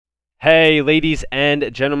Hey ladies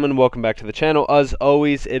and gentlemen, welcome back to the channel. As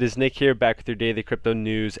always, it is Nick here, back with your daily crypto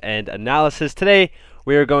news and analysis. Today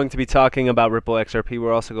we are going to be talking about Ripple XRP.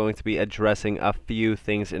 We're also going to be addressing a few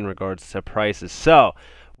things in regards to prices. So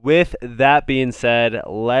with that being said,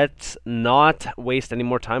 let's not waste any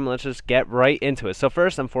more time. Let's just get right into it. So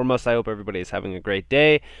first and foremost, I hope everybody is having a great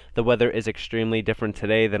day. The weather is extremely different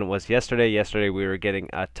today than it was yesterday. Yesterday we were getting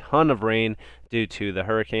a ton of rain due to the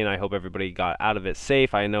hurricane. I hope everybody got out of it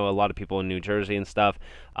safe. I know a lot of people in New Jersey and stuff,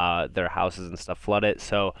 their houses and stuff flooded.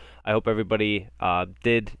 So I hope everybody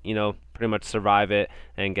did, pretty much survive it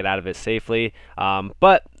and get out of it safely.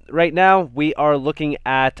 But right now, we are looking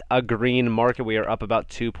at a green market. We are up about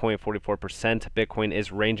 2.44%. Bitcoin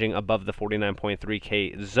is ranging above the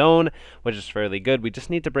 49.3K zone, which is fairly good. We just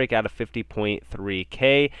need to break out of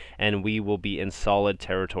 50.3K, and we will be in solid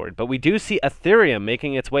territory. But we do see Ethereum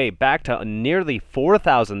making its way back to nearly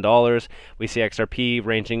 $4,000. We see XRP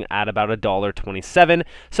ranging at about $1.27.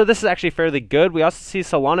 So this is actually fairly good. We also see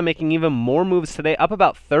Solana making even more moves today, up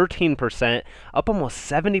about 13%, up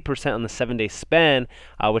almost 70% on the 7-day span,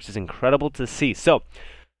 which is incredible to see. So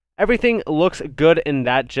everything looks good in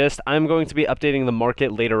that gist. I'm going to be updating the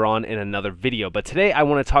market later on in another video, but today I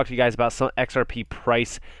want to talk to you guys about some XRP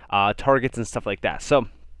price targets and stuff like that. So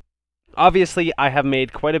obviously, I have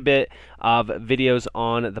made quite a bit of videos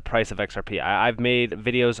on the price of XRP. I've made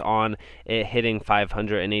videos on it hitting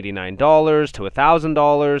 $589 to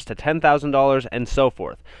 $1,000 to $10,000 and so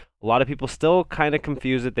forth. A lot of people still kind of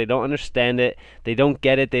confuse it. They don't understand it. They don't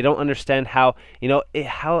get it. They don't understand how,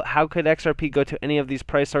 how could XRP go to any of these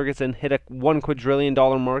price targets and hit a $1 quadrillion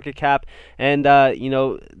market cap? And,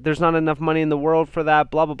 there's not enough money in the world for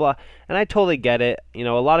that, blah, blah, blah. And I totally get it. A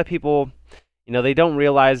lot of people, they don't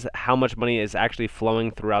realize how much money is actually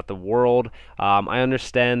flowing throughout the world. I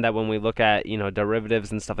understand that when we look at,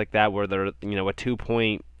 derivatives and stuff like that, where they're,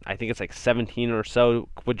 I think it's like 17 or so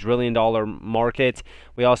quadrillion dollar market.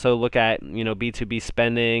 We also look at, B2B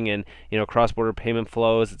spending and, cross-border payment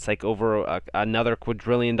flows. It's like over another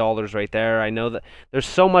quadrillion dollars right there. I know that there's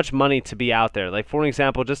so much money to be out there. Like, for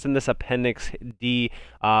example, just in this Appendix D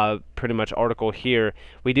pretty much article here,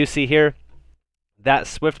 we do see here that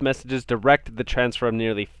Swift messages direct the transfer of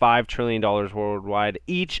nearly $5 trillion worldwide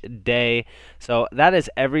each day. So that is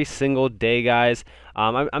every single day, guys.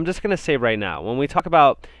 I'm just going to say right now, when we talk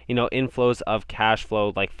about, inflows of cash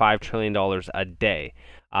flow like $5 trillion a day,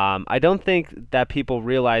 I don't think that people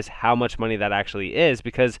realize how much money that actually is,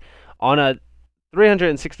 because on a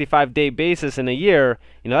 365-day basis in a year,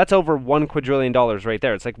 that's over $1 quadrillion right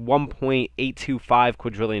there. It's like $1.825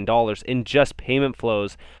 quadrillion in just payment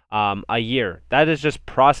flows a year. That is just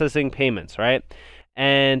processing payments, right?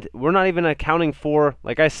 And we're not even accounting for,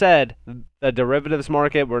 like I said, the derivatives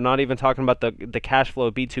market. We're not even talking about the cash flow,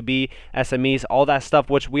 B2B, SMEs, all that stuff,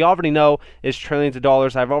 which we already know is trillions of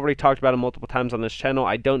dollars. I've already talked about it multiple times on this channel.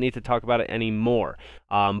 I don't need to talk about it anymore.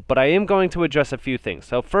 But I am going to address a few things.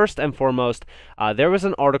 So first and foremost, there was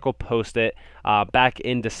an article posted back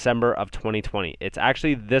in December of 2020. It's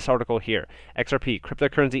actually this article here. XRP,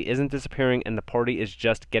 cryptocurrency isn't disappearing and the party is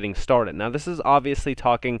just getting started. Now, this is obviously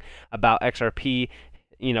talking about XRP,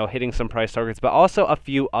 hitting some price targets, but also a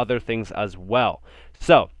few other things as well.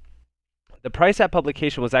 So the price at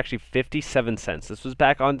publication was actually 57 cents. This was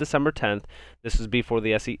back on December 10th. This was before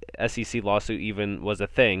the SEC lawsuit even was a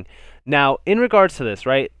thing. Now, in regards to this,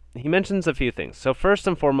 right, he mentions a few things. So first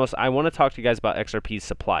and foremost, I want to talk to you guys about XRP's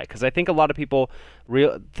supply, because I think a lot of people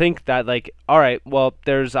think that, like, all right, well,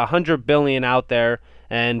 there's 100 billion out there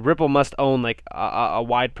and Ripple must own like a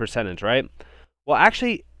wide percentage, right? Well,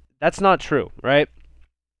 actually, that's not true, right?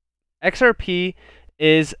 XRP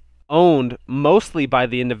is owned mostly by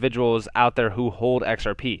the individuals out there who hold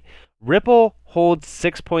XRP. Ripple holds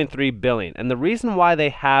 6.3 billion, and the reason why they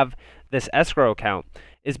have this escrow account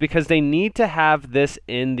is because they need to have this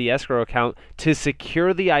in the escrow account to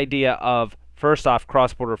secure the idea of, first off,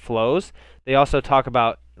 cross-border flows. They also talk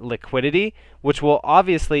about liquidity, which will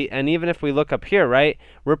obviously, and even if we look up here, right,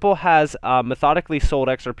 Ripple has methodically sold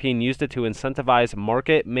XRP and used it to incentivize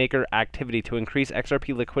market maker activity to increase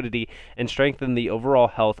XRP liquidity and strengthen the overall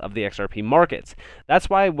health of the XRP markets. That's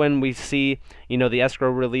why when we see, the escrow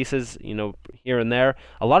releases, here and there,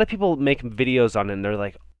 a lot of people make videos on it and they're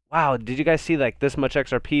like, wow, did you guys see like this much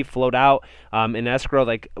XRP float out in escrow?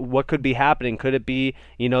 Like, what could be happening? Could it be,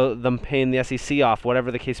 them paying the SEC off,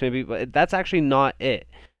 whatever the case may be? But that's actually not it.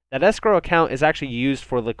 That escrow account is actually used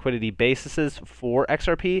for liquidity bases for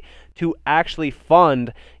XRP to actually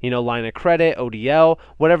fund, line of credit, ODL,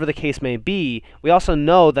 whatever the case may be. We also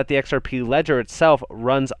know that the XRP ledger itself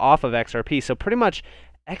runs off of XRP. So pretty much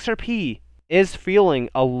XRP is fueling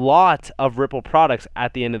a lot of Ripple products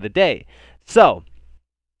at the end of the day. So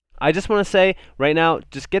I just want to say right now,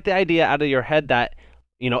 just get the idea out of your head that,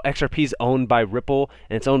 you know, XRP is owned by Ripple,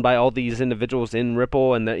 and it's owned by all these individuals in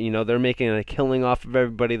Ripple, and that, you know, they're making a killing off of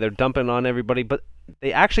everybody, they're dumping on everybody, but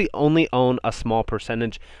they actually only own a small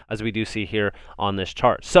percentage, as we do see here on this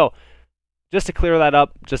chart. So just to clear that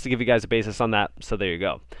up, just to give you guys a basis on that, so there you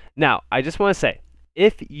go. Now, I just want to say,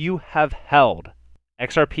 if you have held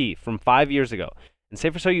XRP from 5 years ago, and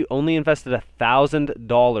say for so you only invested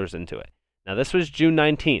 $1,000 into it. Now, this was June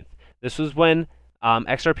 19th. This was when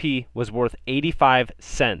XRP was worth 85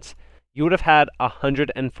 cents. You would have had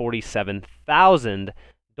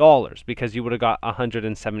 $147,000 because you would have got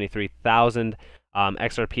 173,000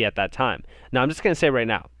 XRP at that time. Now, I'm just going to say right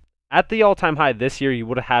now, at the all-time high this year, you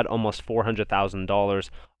would have had almost $400,000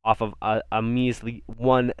 off of a measly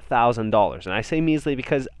 $1,000. And I say measly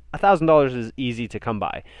because $1,000 is easy to come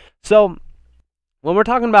by. So when we're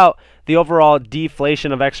talking about the overall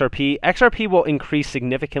deflation of XRP, XRP will increase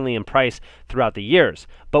significantly in price throughout the years.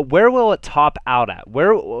 But where will it top out at?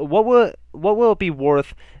 What will it be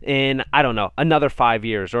worth in, I don't know, another 5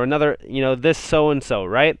 years or another, you know, this so and so,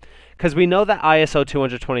 right? Because we know that ISO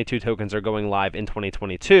 222 tokens are going live in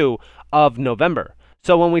 2022 of November.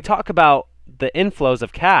 So when we talk about the inflows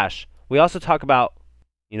of cash, we also talk about,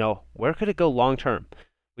 you know, where could it go long term?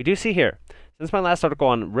 We do see here, since my last article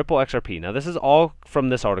on Ripple XRP, now this is all from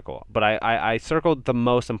this article, but I circled the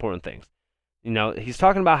most important things. You know, he's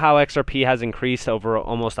talking about how XRP has increased over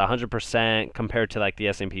almost 100% compared to like the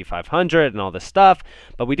S&P 500 and all this stuff.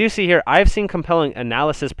 But we do see here, I've seen compelling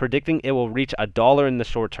analysis predicting it will reach $1 in the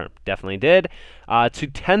short term. Definitely did. To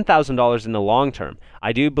 $10,000 in the long term.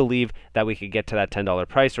 I do believe that we could get to that $10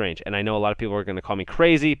 price range. And I know a lot of people are going to call me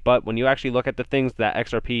crazy, but when you actually look at the things that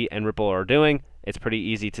XRP and Ripple are doing, it's pretty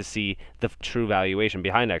easy to see the true valuation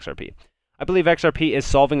behind XRP. I believe XRP is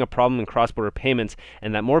solving a problem in cross-border payments,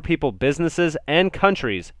 and that more people, businesses and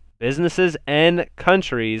countries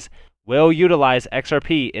will utilize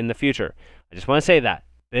XRP in the future. I just want to say that.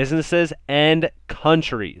 Businesses and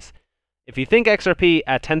countries. If you think XRP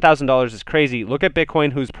at $10,000 is crazy, look at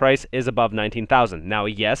Bitcoin, whose price is above $19,000. Now,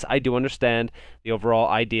 yes, I do understand the overall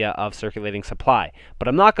idea of circulating supply, but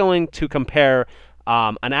I'm not going to compare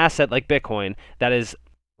an asset like Bitcoin that is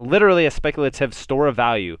literally a speculative store of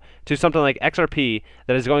value to something like XRP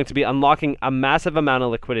that is going to be unlocking a massive amount of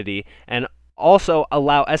liquidity and also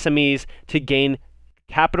allow SMEs to gain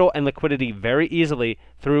capital and liquidity very easily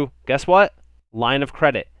through, guess what? Line of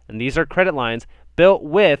credit. And these are credit lines built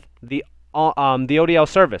with the ODL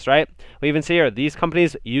service, right? We even see here, these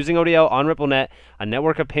companies using ODL on RippleNet, a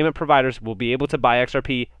network of payment providers, will be able to buy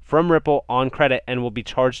XRP from Ripple on credit and will be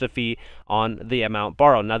charged a fee on the amount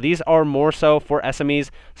borrowed. Now, these are more so for SMEs,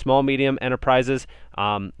 small, medium enterprises.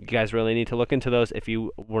 You guys really need to look into those if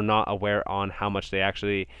you were not aware on how much they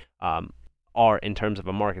actually are in terms of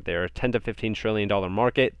a market. They are a $10 to $15 trillion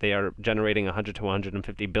market. They are generating $100 to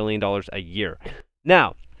 $150 billion a year.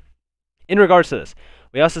 Now, in regards to this,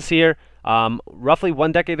 we also see here, roughly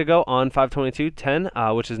 1 decade ago on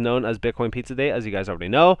 5/22/10, which is known as Bitcoin Pizza Day, as you guys already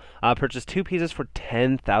know, purchased 2 pizzas for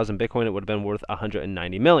 10,000 Bitcoin. It would have been worth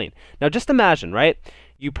 190 million. Now, just imagine, right?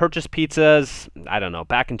 You purchase pizzas, I don't know,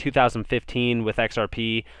 back in 2015 with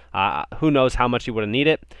XRP. Who knows how much you would have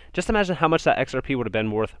needed. Just imagine how much that XRP would have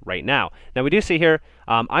been worth right now. Now, we do see here,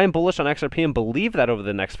 I am bullish on XRP and believe that over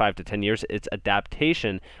the next 5 to 10 years, its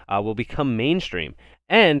adaptation will become mainstream.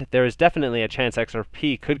 And there is definitely a chance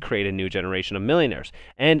XRP could create a new generation of millionaires.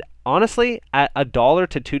 And honestly, at $1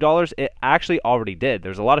 to $2, it actually already did.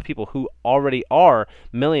 There's a lot of people who already are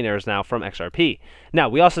millionaires now from XRP. Now,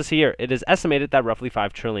 we also see here, it is estimated that roughly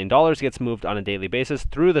 $5 trillion gets moved on a daily basis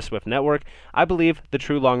through the SWIFT network. I believe the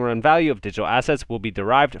true long-run value of digital assets will be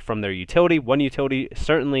derived from their utility. One utility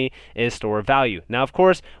certainly is store of value. Now, of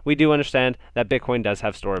course, we do understand that Bitcoin does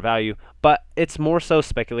have store of value, but it's more so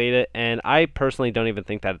speculated, and I personally don't even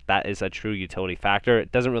think that that is a true utility factor.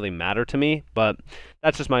 It doesn't really matter to me, but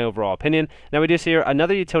that's just my overall opinion. Now, we do see here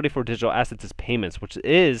another utility for digital assets is payments, which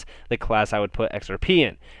is the class I would put XRP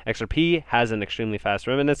in. XRP has an extremely fast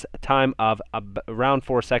remittance time of around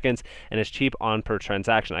 4 seconds and is cheap on per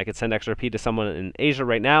transaction. I could send XRP to someone in Asia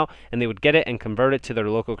right now, and they would get it and convert it to their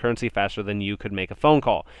local currency faster than you could make a phone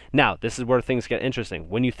call. Now, this is where things get interesting.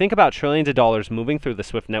 When you think about trillions of dollars moving through the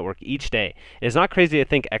SWIFT network each day, it is not crazy to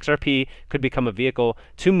think XRP could become a vehicle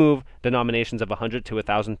to move denominations of $100 to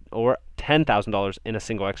 $1,000 or $10,000 in a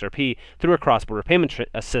single XRP through a cross-border payment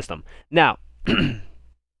system. Now,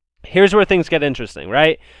 here's where things get interesting,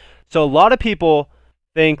 right? So a lot of people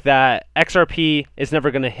think that XRP is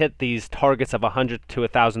never going to hit these targets of $100 to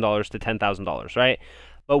 $1,000 to $10,000, right?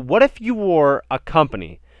 But what if you were a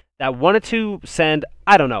company that wanted to send,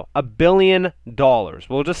 I don't know, $1 billion?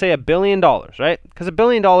 We'll just say $1 billion, right? Because $1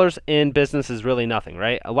 billion in business is really nothing,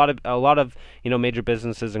 right? A lot of major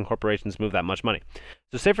businesses and corporations move that much money.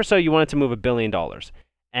 So say for so you wanted to move $1 billion.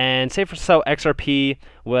 And say for so XRP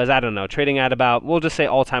was, I don't know, trading at about, we'll just say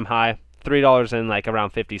all-time high, $3 and like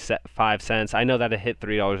around 55 cents. I know that it hit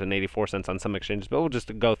 $3.84 on some exchanges, but we'll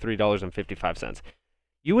just go $3.55.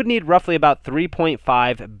 You would need roughly about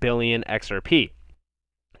 3.5 billion XRP.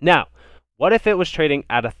 Now, what if it was trading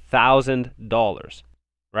at $1,000,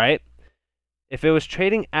 right? If it was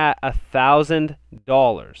trading at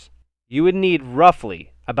 $1,000, you would need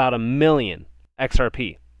roughly about 1 million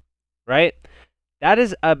XRP, right? That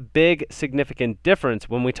is a big, significant difference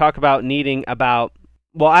when we talk about needing about,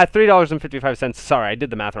 well, at $3.55, sorry, I did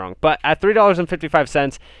the math wrong, but at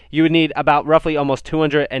 $3.55, you would need about roughly almost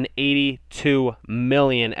 282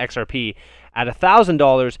 million XRP. At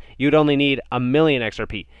 $1,000, you'd only need 1 million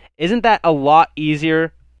XRP. Isn't that a lot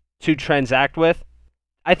easier to transact with?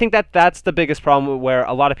 I think that that's the biggest problem, where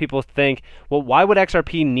a lot of people think, well, why would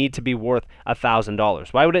XRP need to be worth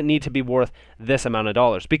 $1,000? Why would it need to be worth this amount of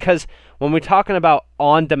dollars? Because when we're talking about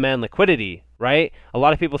on-demand liquidity, right, a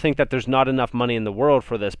lot of people think that there's not enough money in the world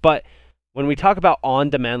for this. But when we talk about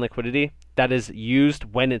on-demand liquidity that is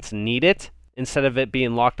used when it's needed, instead of it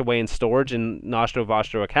being locked away in storage in Nostro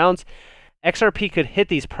Vostro accounts, XRP could hit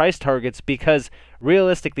these price targets because,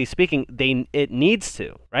 realistically speaking, it needs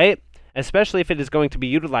to, right? Especially if it is going to be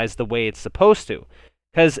utilized the way it's supposed to.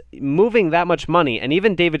 Because moving that much money, and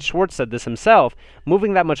even David Schwartz said this himself,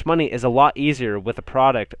 moving that much money is a lot easier with a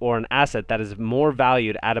product or an asset that is more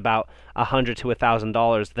valued at about $100 to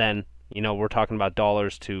 $1,000 than, we're talking about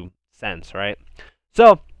dollars to cents, right?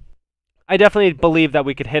 So I definitely believe that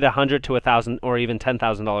we could hit $100 to $1,000 or even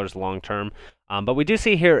 $10,000 long term. But we do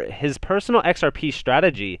see here his personal XRP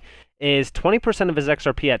strategy is 20% of his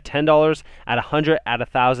XRP at $10, at $100, at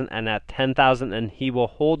 $1,000, and at $10,000, and he will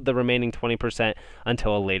hold the remaining 20%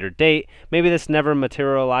 until a later date. Maybe this never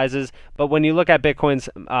materializes, but when you look at Bitcoin's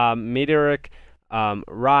meteoric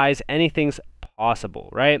rise, anything's possible,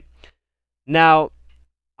 right? Now,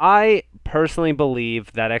 I personally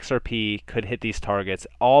believe that XRP could hit these targets,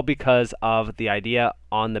 all because of the idea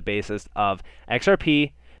on the basis of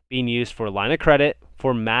XRP being used for line of credit,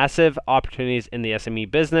 for massive opportunities in the SME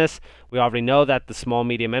business. We already know that the small,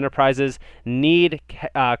 medium enterprises need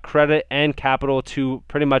credit and capital to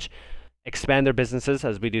pretty much expand their businesses,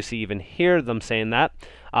 as we do see even here them saying that.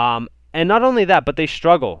 And not only that, but they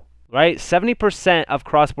struggle, right? 70% of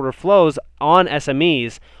cross-border flows on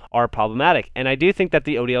SMEs are problematic. And I do think that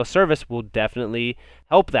the ODL service will definitely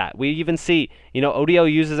help that. We even see,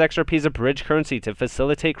 ODL uses XRP as a bridge currency to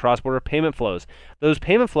facilitate cross-border payment flows. Those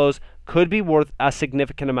payment flows could be worth a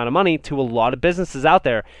significant amount of money to a lot of businesses out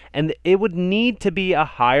there, and it would need to be a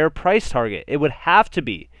higher price target. It would have to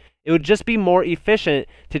be. It would just be more efficient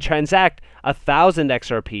to transact 1,000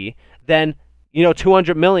 XRP than,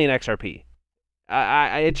 200 million XRP.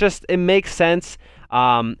 It makes sense.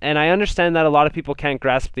 And I understand that a lot of people can't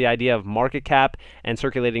grasp the idea of market cap and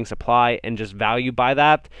circulating supply and just value by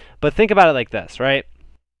that. But think about it like this, right?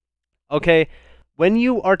 Okay, when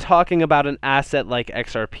you are talking about an asset like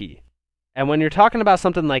XRP, and when you're talking about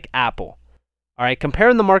something like Apple, all right,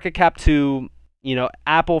 comparing the market cap to,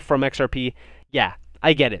 Apple from XRP, yeah,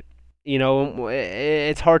 I get it.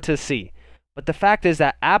 It's hard to see. But the fact is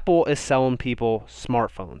that Apple is selling people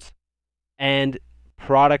smartphones and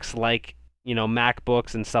products like,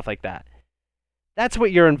 MacBooks and stuff like that. That's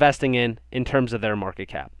what you're investing in terms of their market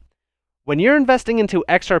cap. When you're investing into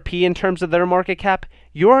XRP in terms of their market cap,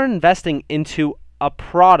 you're investing into a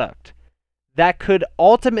product that could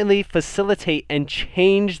ultimately facilitate and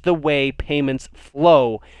change the way payments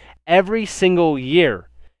flow every single year.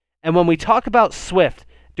 And when we talk about Swift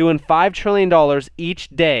doing $5 trillion each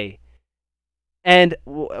day, and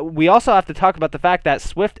we also have to talk about the fact that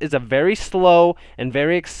Swift is a very slow and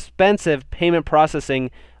very expensive payment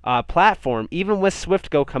processing platform, even with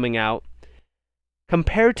SwiftGo coming out,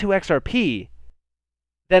 compared to XRP,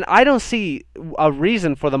 then I don't see a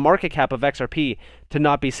reason for the market cap of XRP to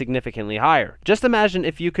not be significantly higher. Just imagine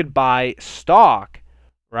if you could buy stock,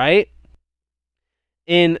 right,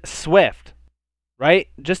 in Swift, right?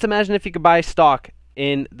 Just imagine if you could buy stock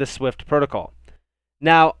in the Swift protocol.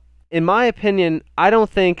 Now, in my opinion, I don't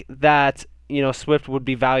think that, Swift would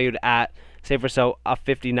be valued at, say for so, a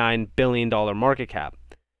 $59 billion market cap.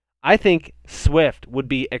 I think Swift would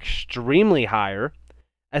be extremely higher,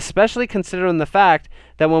 especially considering the fact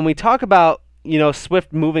that when we talk about,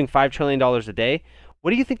 Swift moving $5 trillion a day,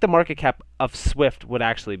 what do you think the market cap of Swift would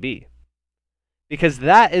actually be? because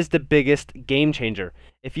that is the biggest game changer.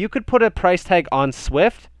 If you could put a price tag on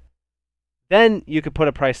Swift, then you could put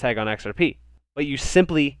a price tag on XRP, but you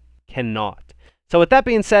simply cannot. So with that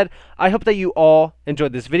being said, I hope that you all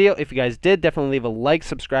enjoyed this video. If you guys did, definitely leave a like,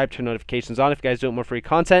 subscribe, turn notifications on. If you guys do want more free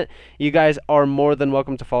content, you guys are more than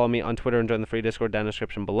welcome to follow me on Twitter and join the free Discord down in the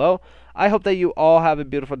description below. I hope that you all have a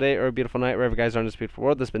beautiful day or a beautiful night wherever you guys are in this beautiful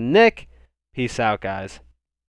world. This has been Nick. Peace out, guys.